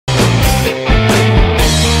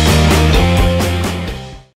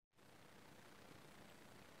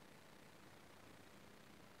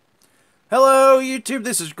Hello YouTube,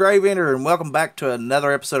 this is Gravender and welcome back to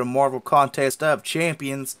another episode of Marvel Contest of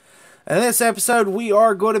Champions. In this episode we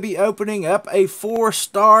are going to be opening up a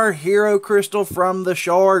 4-star hero crystal from the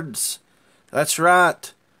shards. That's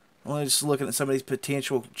right. I'm just looking at some of these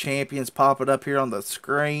potential champions popping up here on the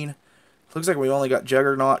screen. Looks like we only got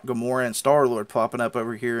Juggernaut, Gamora, and Star-Lord popping up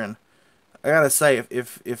over here, and I gotta say,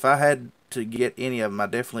 if I had to get any of them, I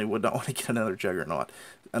definitely would not want to get another Juggernaut.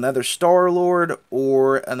 Another Star-Lord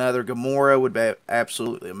or another Gamora would be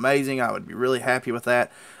absolutely amazing. I would be really happy with that.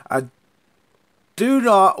 I do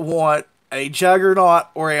not want a Juggernaut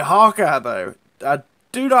or a Hawkeye, though. I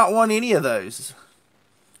do not want any of those.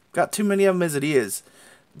 Got too many of them as it is.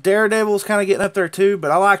 Daredevil's kind of getting up there, too, but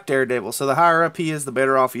I like Daredevil, so the higher up he is, the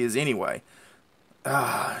better off he is anyway.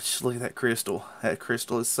 Just look at that crystal. That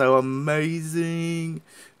crystal is so amazing.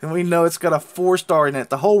 And we know it's got a 4-star in it.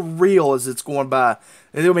 The whole reel as it's going by,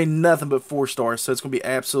 it'll be nothing but 4 stars. So it's going to be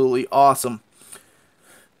absolutely awesome.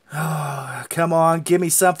 Come on, give me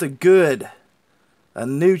something good. A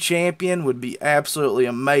new champion would be absolutely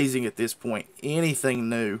amazing at this point. Anything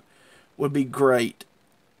new would be great.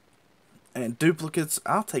 And duplicates,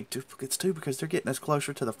 I'll take duplicates too because they're getting us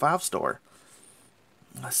closer to the 5-star.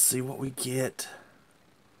 Let's see what we get.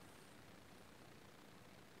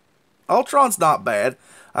 Ultron's not bad.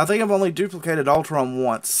 I think I've only duplicated Ultron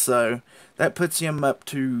once, so that puts him up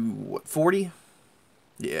to, what, 40?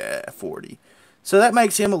 Yeah, 40. So that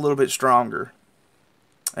makes him a little bit stronger.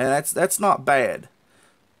 And that's not bad.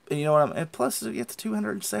 And you know what? And plus, you get the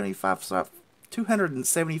 275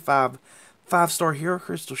 5-star hero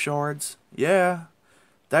crystal shards. Yeah,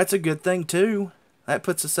 that's a good thing, too. That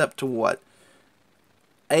puts us up to, what?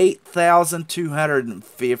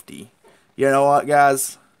 8,250. You know what,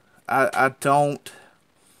 guys? I don't.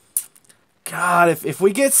 God, if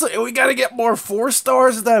we get, we gotta get more 4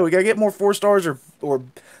 stars though. We gotta get more 4 stars or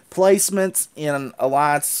placements in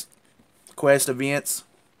Alliance Quest events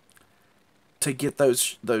to get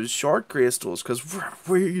those shard crystals, because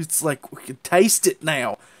it's like we can taste it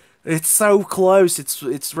now. It's so close.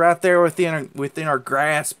 It's right there within our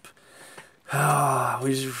grasp.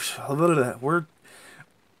 It's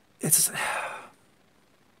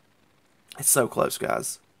so close,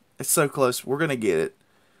 guys. It's so close. We're gonna get it.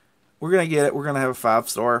 We're gonna get it. We're gonna have a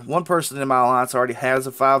 5-star. One person in my alliance already has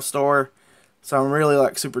a 5-star, so I'm really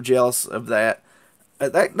like super jealous of that.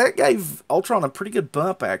 That gave Ultron a pretty good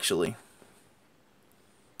bump, actually.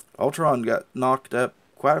 Ultron got knocked up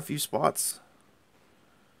quite a few spots.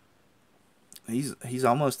 He's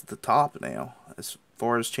almost at the top now as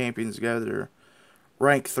far as champions go that are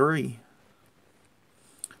rank 3.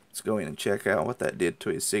 Let's go in and check out what that did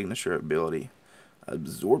to his signature ability.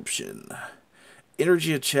 Absorption.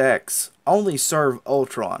 Energy attacks only serve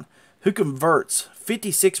Ultron, who converts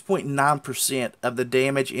 56.9% of the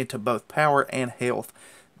damage into both power and health.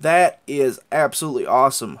 That is absolutely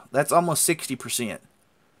awesome. That's almost 60%.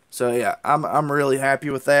 So yeah, I'm really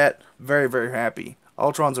happy with that. Very, very happy.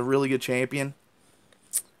 Ultron's a really good champion.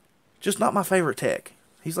 Just not my favorite tech.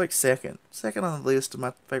 He's like second on the list of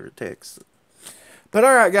my favorite techs. But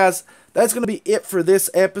alright, guys, that's going to be it for this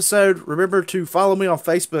episode. Remember to follow me on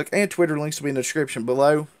Facebook and Twitter. Links will be in the description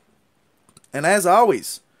below. And as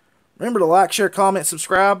always, remember to like, share, comment,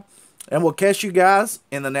 subscribe. And we'll catch you guys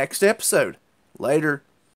in the next episode. Later.